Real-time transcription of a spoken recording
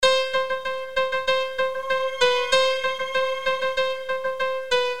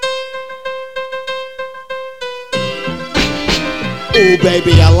Ooh,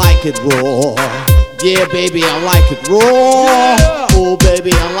 baby, I like it raw. Yeah, baby, I like it raw. Ooh,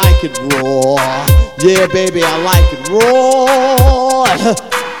 baby, I like it raw. Yeah, baby, I like it raw.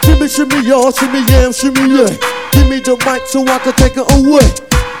 Shimmy, shimmy, y'all, shimmy, yeah, shimmy, yeah. Give me the mic so I can take it away.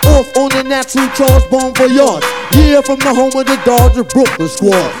 Off on the natural Charles Bon Voyage. Yeah, from the home of the Dodger Brooklyn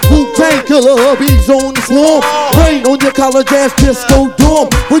squad. Wu-Tang Killer, hubby's on the swarm. Rain on your college ass disco dorm.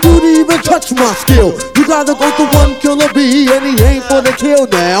 For you to even touch my skill, you gotta go to one killer B, and he ain't for the kill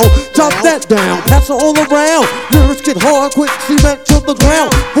now. Chop that down, pass it all around. Lyrics get hard, quick cement to the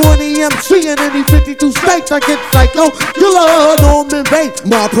ground. For any MC in any 52 states, I get psycho. Killer, Norman Bates.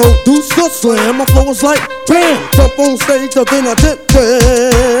 My producer slam, my flow is like bam. Jump on stage, then I dip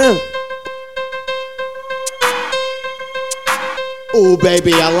there. Ooh,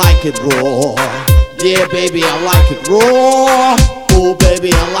 baby, I like it raw. Yeah, baby, I like it raw. Ooh,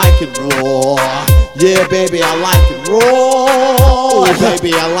 baby, I like it raw. Yeah, baby, I like it raw. Ooh,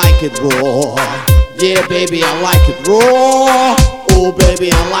 baby, I like it raw. Yeah, baby, I like it raw. Ooh,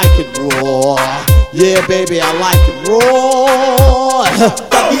 baby, I like it raw. Yeah, baby, I like it raw.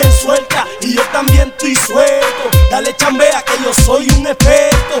 Está bien suelta y yo también estoy suelto. Dale chambea que yo soy un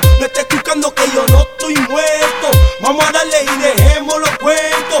experto. No estés buscando que yo no estoy muerto. Vamos a darle y dejemos los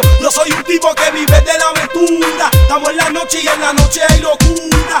cuentos. Yo soy un tipo que vive de la aventura. Estamos en la noche y en la noche hay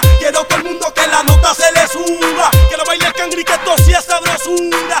locura. Quiero todo el mundo que la nota se le suba. Quiero bailar cangri que esto sí es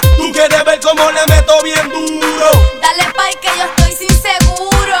sabrosura. Tú quieres ver cómo le meto bien duro. Dale pay que yo estoy sin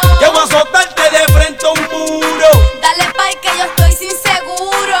seguro. Que voy a azotarte de frente a un muro. Dale pay que yo estoy sin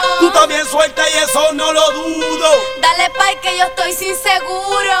seguro. Tú también suelta y eso no lo dudo. Dale pay que yo estoy sin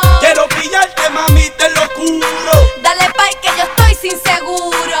seguro. Quiero pillarte mamita en lo oscuro. Dale pay que yo estoy sin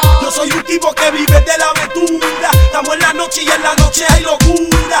seguro. Yo soy un tipo que vive de la aventura. Estamos en la noche y en la noche hay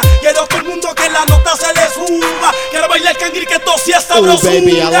locura. Quiero todo el mundo que la nota se le suba. Quiero bailar cangri que esto sí es sabrosura. Ooh,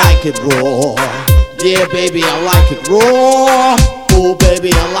 baby, I like it raw. Yeah, baby, I like it raw. Ooh,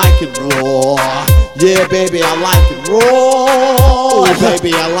 baby, I like it raw. Yeah, baby, I like it raw. Ooh,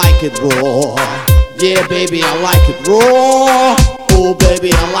 baby, I like it raw. Yeah, baby, I like it raw. Ooh,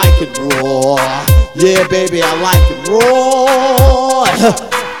 baby, I like it raw. Yeah, baby, I like it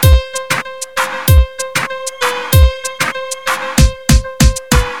raw.